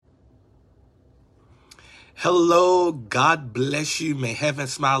Hello, God bless you. May heaven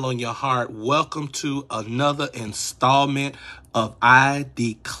smile on your heart. Welcome to another installment of I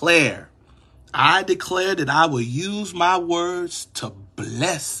Declare. I declare that I will use my words to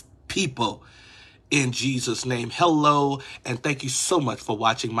bless people in Jesus' name. Hello, and thank you so much for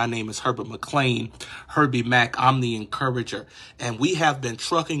watching. My name is Herbert McLean, Herbie Mac. I'm the encourager, and we have been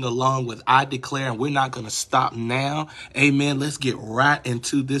trucking along with I Declare, and we're not going to stop now. Amen. Let's get right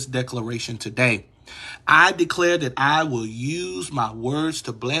into this declaration today. I declare that I will use my words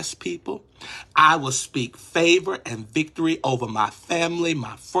to bless people. I will speak favor and victory over my family,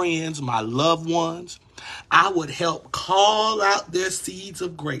 my friends, my loved ones. I would help call out their seeds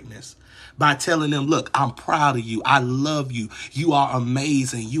of greatness by telling them, look, I'm proud of you. I love you. You are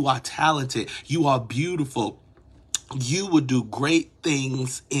amazing. You are talented. You are beautiful. You will do great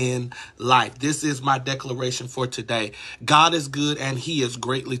things in life. This is my declaration for today. God is good and he is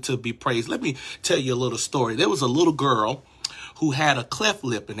greatly to be praised. Let me tell you a little story. There was a little girl who had a cleft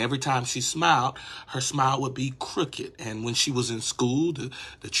lip, and every time she smiled, her smile would be crooked. And when she was in school,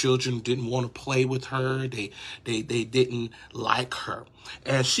 the children didn't want to play with her. They didn't like her.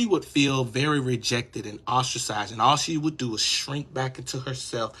 And she would feel very rejected and ostracized. And all she would do was shrink back into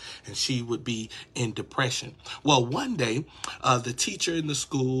herself, and she would be in depression. Well, one day, the teacher in the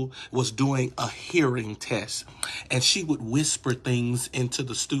school was doing a hearing test, and she would whisper things into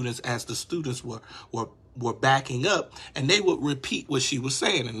the students as the students were backing up, and they would repeat what she was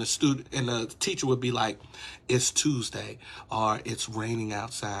saying, and the teacher would be like, it's Tuesday, or it's raining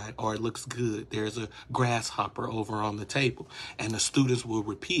outside, or it looks good, there's a grasshopper over on the table, and the students will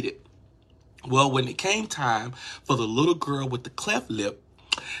repeat it. Well, when it came time for the little girl with the cleft lip,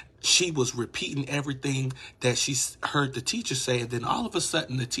 she was repeating everything that she heard the teacher say, and then all of a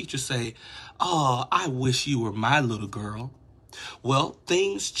sudden the teacher say, oh, I wish you were my little girl. Well,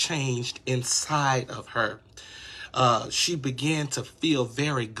 things changed inside of her. She began to feel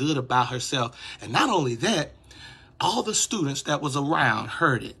very good about herself. And not only that, all the students that was around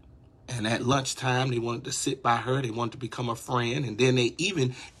heard it. And at lunchtime, they wanted to sit by her. They wanted to become a friend. And then they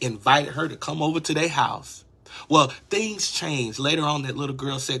even invited her to come over to their house. Well, things changed. Later on, that little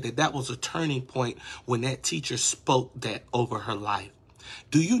girl said that was a turning point when that teacher spoke that over her life.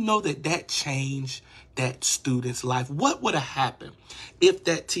 Do you know that changed that student's life? What would have happened if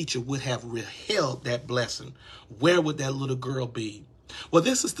that teacher would have withheld that blessing? Where would that little girl be? Well,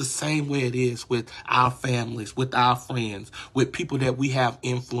 this is the same way it is with our families, with our friends, with people that we have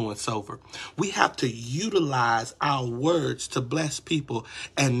influence over. We have to utilize our words to bless people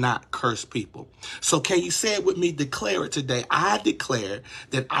and not curse people. So can you say it with me? Declare it today. I declare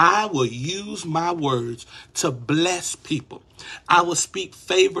that I will use my words to bless people. I will speak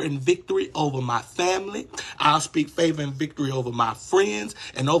favor and victory over my family. I'll speak favor and victory over my friends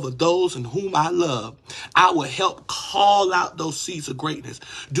and over those in whom I love. I will help call out those seeds of greatness.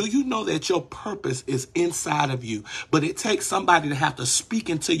 Do you know that your purpose is inside of you? But it takes somebody to have to speak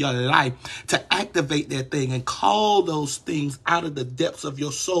into your life to activate that thing and call those things out of the depths of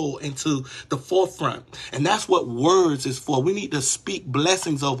your soul into the forefront. And that's what words is for. We need to speak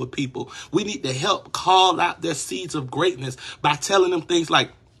blessings over people. We need to help call out their seeds of greatness by telling them things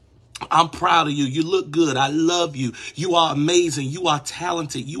like, I'm proud of you. You look good. I love you. You are amazing. You are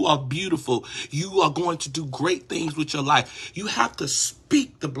talented. You are beautiful. You are going to do great things with your life. You have to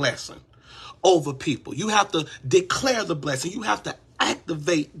speak the blessing over people. You have to declare the blessing. You have to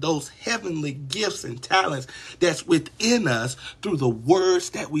activate those heavenly gifts and talents that's within us through the words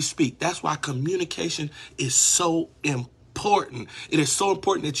that we speak. That's why communication is so important. It is so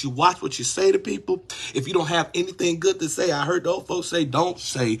important that you watch what you say to people. If you don't have anything good to say, I heard the old folks say, don't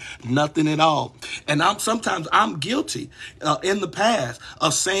say nothing at all. And sometimes I'm guilty in the past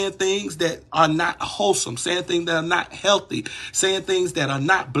of saying things that are not wholesome, saying things that are not healthy, saying things that are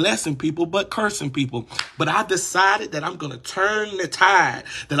not blessing people, but cursing people. But I decided that I'm going to turn the tide,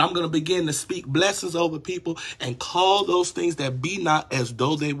 that I'm going to begin to speak blessings over people and call those things that be not as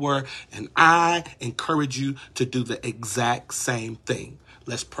though they were. And I encourage you to do the exact same thing.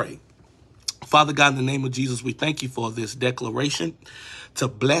 Let's pray. Father God, in the name of Jesus, we thank you for this declaration to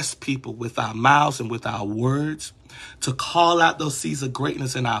bless people with our mouths and with our words, to call out those seeds of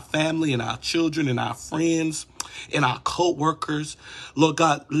greatness in our family, in our children, in our friends, in our co-workers. Lord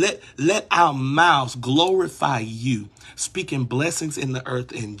God, let our mouths glorify you, speaking blessings in the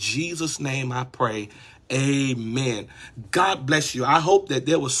earth. In Jesus' name I pray. Amen. God bless you. I hope that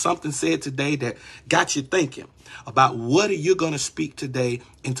there was something said today that got you thinking. about what are you going to speak today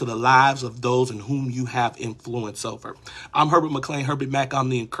into the lives of those in whom you have influence over. I'm Herbert McLean, Herbert Mack. I'm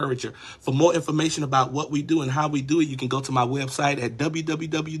the encourager. For more information about what we do and how we do it, you can go to my website at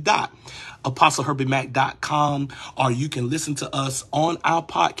www.apostleherbertmack.com, or you can listen to us on our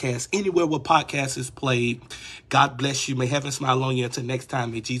podcast, anywhere where podcast is played. God bless you. May heaven smile on you. Until next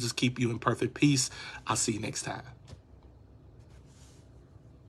time, may Jesus keep you in perfect peace. I'll see you next time.